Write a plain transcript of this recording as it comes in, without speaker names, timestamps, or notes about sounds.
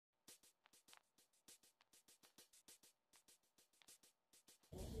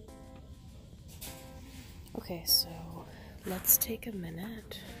Okay, so let's take a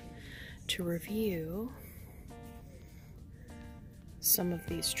minute to review some of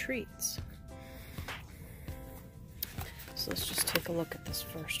these treats. So let's just take a look at this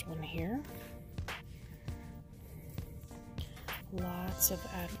first one here. Lots of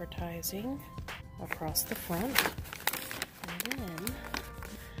advertising across the front. And then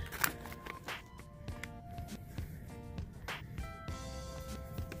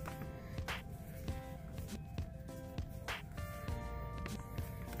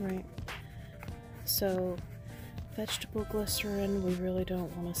right. So vegetable glycerin, we really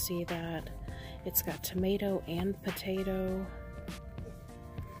don't want to see that. It's got tomato and potato.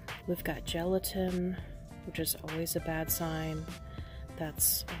 We've got gelatin, which is always a bad sign.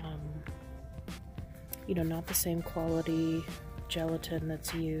 That's, you know, not the same quality gelatin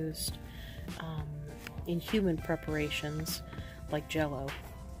that's used in human preparations like Jell-O,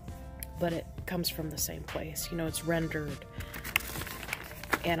 but it comes from the same place. You know, it's rendered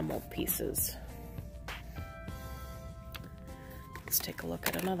animal pieces. Let's take a look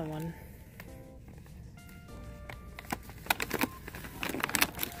at another one.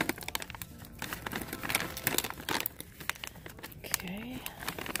 Okay,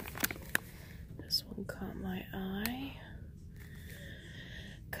 this one caught my eye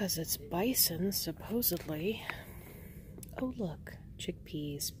because it's bison, supposedly. Oh look,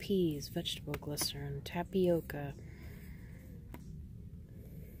 chickpeas, peas, vegetable glycerin, tapioca,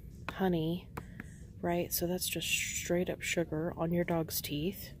 honey, right? So that's just straight up sugar on your dog's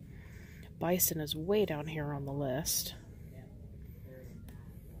teeth. Bison is way down here on the list.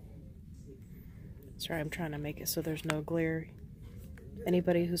 Sorry, I'm trying to make it so there's no glare.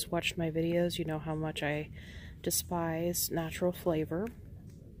 Anybody who's watched my videos, you know how much I despise natural flavor.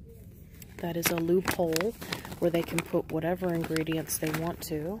 That is a loophole where they can put whatever ingredients they want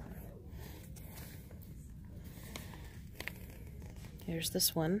to. Here's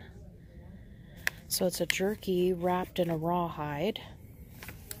this one. So it's a jerky wrapped in a rawhide.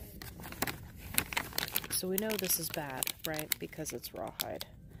 So we know this is bad, right? Because it's rawhide.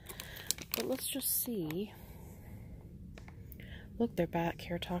 But let's just see. Look, they're back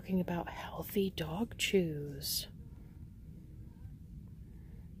here talking about healthy dog chews.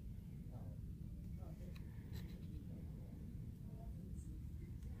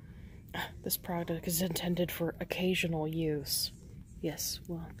 This product is intended for occasional use. Yes,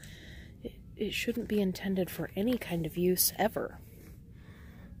 well, it shouldn't be intended for any kind of use ever.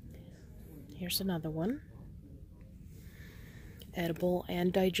 Here's another one. Edible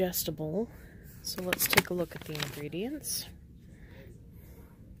and digestible. So let's take a look at the ingredients.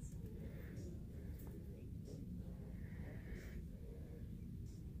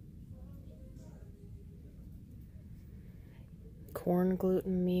 Corn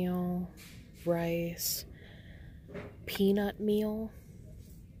gluten meal, rice, peanut meal.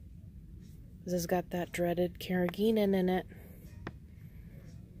 This has got that dreaded carrageenan in it.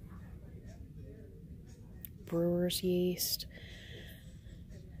 Brewer's yeast.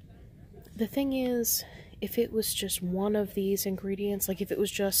 The thing is, if it was just one of these ingredients, like if it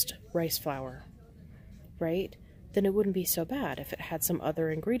was just rice flour, right, then it wouldn't be so bad. If it had some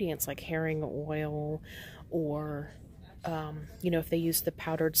other ingredients like herring oil or you know, if they use the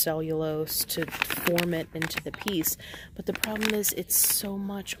powdered cellulose to form it into the piece. But the problem is it's so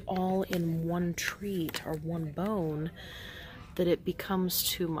much all in one treat or one bone that it becomes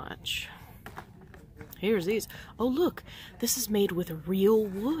too much. Here's these. Oh look, this is made with real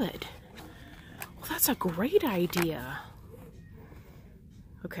wood. Well, that's a great idea.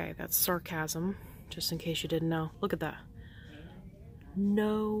 Okay, that's sarcasm, just in case you didn't know. Look at that.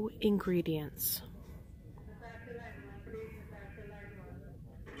 No ingredients.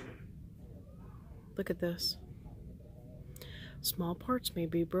 Look at this. Small parts may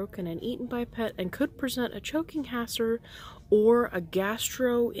be broken and eaten by pet and could present a choking hazard or a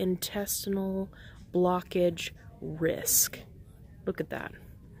gastrointestinal blockage risk. Look at that.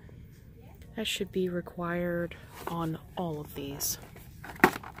 That should be required on all of these.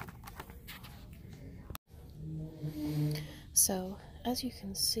 So, as you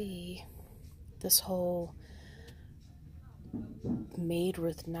can see, this whole made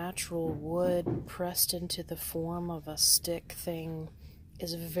with natural wood pressed into the form of a stick thing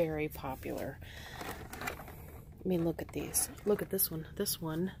is very popular. I mean, look at these. Look at this one. This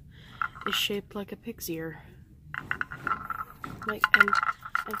one is shaped like a pig's ear. Like, and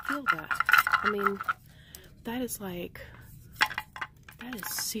feel that. I mean, that is like, that is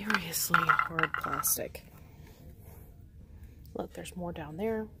seriously hard plastic. Look, there's more down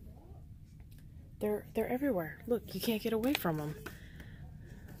there. They're everywhere. Look, you can't get away from them.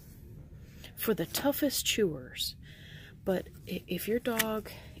 for the toughest chewers. But if your dog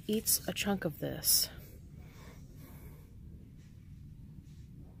eats a chunk of this,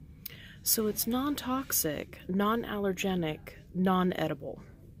 so it's non-toxic, non-allergenic, non-edible.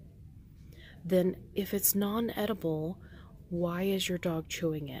 Then if it's non-edible, why is your dog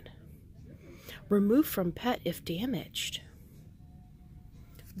chewing it? Remove from pet if damaged.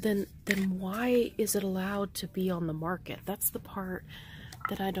 Then why is it allowed to be on the market? That's the part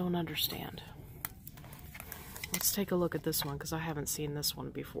that I don't understand. Let's take a look at this one, because I haven't seen this one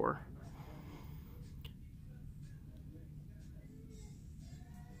before.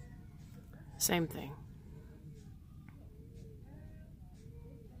 Same thing.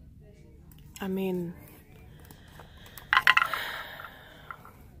 I mean,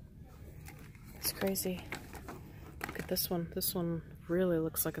 it's crazy. Look at this one. This one really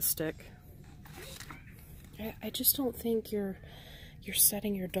looks like a stick. I just don't think you're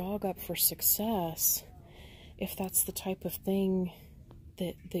setting your dog up for success if that's the type of thing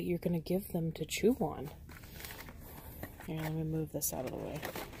that you're going to give them to chew on. Here, let me move this out of the way.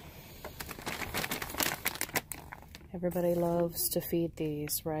 Everybody loves to feed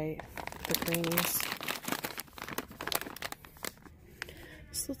these, right? The greenies.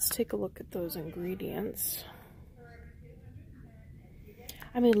 So let's take a look at those ingredients.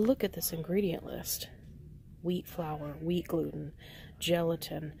 I mean, look at this ingredient list. Wheat flour, wheat gluten,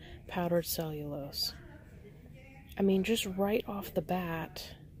 gelatin, powdered cellulose. I mean, just right off the bat,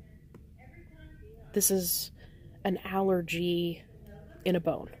 this is an allergy in a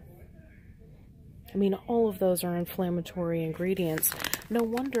bone. I mean, all of those are inflammatory ingredients. No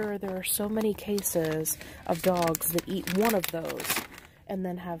wonder there are so many cases of dogs that eat one of those and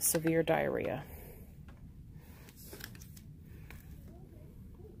then have severe diarrhea.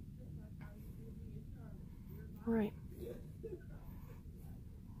 All right.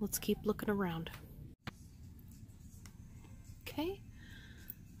 Let's keep looking around. Okay.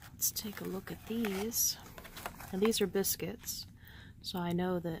 Let's take a look at these. And these are biscuits, so I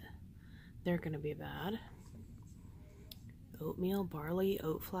know that they're going to be bad. Oatmeal, barley,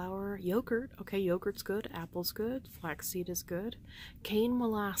 oat flour, yogurt. Okay, yogurt's good. Apple's good. Flaxseed is good. Cane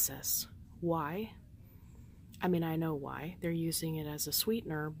molasses. Why? I mean, I know why. They're using it as a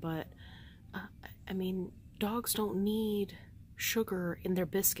sweetener, but, I mean, dogs don't need sugar in their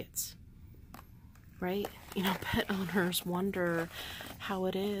biscuits, right? You know, pet owners wonder how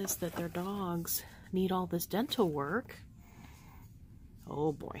it is that their dogs need all this dental work.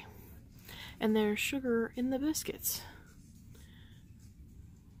 Oh boy. And there's sugar in the biscuits.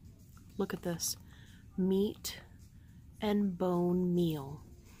 Look at this. Meat and bone meal.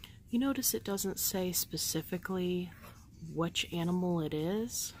 You notice it doesn't say specifically which animal it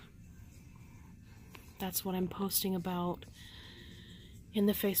is. That's what I'm posting about in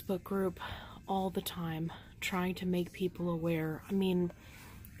the Facebook group all the time, trying to make people aware. I mean,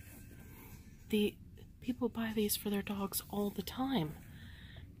 the people buy these for their dogs all the time.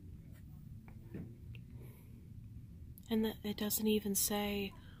 And it doesn't even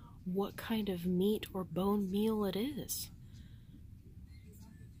say what kind of meat or bone meal it is.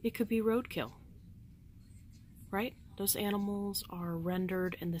 It could be roadkill, right? Those animals are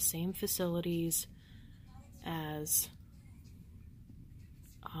rendered in the same facilities as,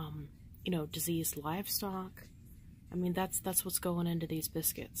 you know, diseased livestock. I mean, that's what's going into these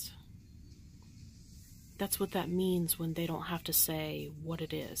biscuits. That's what that means when they don't have to say what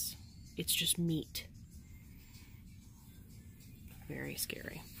it is. It's just meat. Very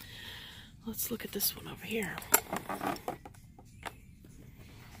scary. Let's look at this one over here.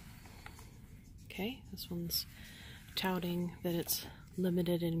 Okay, this one's touting that it's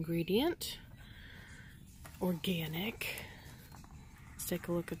limited ingredient, organic. Let's take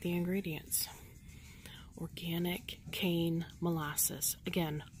a look at the ingredients. Organic cane molasses.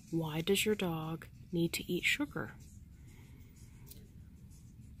 Again, why does your dog need to eat sugar?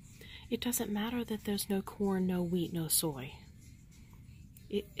 It doesn't matter that there's no corn, no wheat, no soy.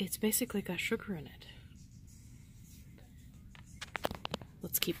 It's basically got sugar in it.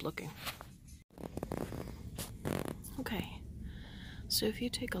 Let's keep looking. Okay, so if you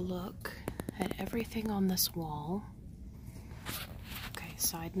take a look at everything on this wall, okay,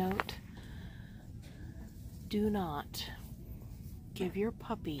 side note, do not give your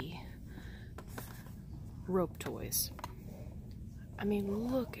puppy rope toys. I mean,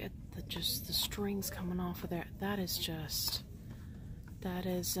 look at just the strings coming off of there. That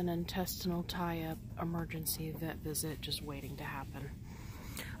is an intestinal tie-up emergency vet visit just waiting to happen.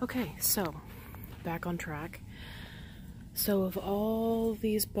 Okay, so back on track. So of all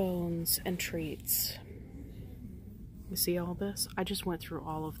these bones and treats, you see all this? I just went through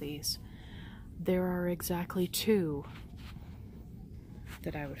all of these. there are exactly 2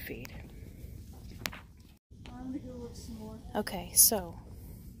 that I would feed. Okay, so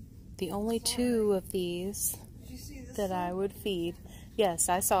the only 2 of these that I would feed, yes,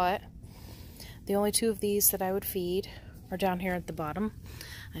 I saw it. The only 2 of these that I would feed are down here at the bottom.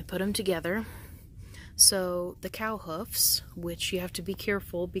 I put them together. So the cow hoofs, which you have to be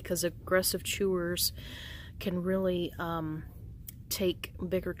careful because aggressive chewers can really take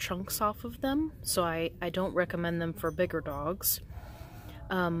bigger chunks off of them. So I don't recommend them for bigger dogs.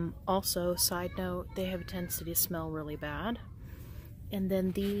 Also, side note, they have a tendency to smell really bad. And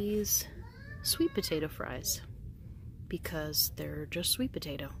then these sweet potato fries, because they're just sweet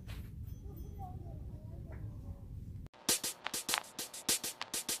potato.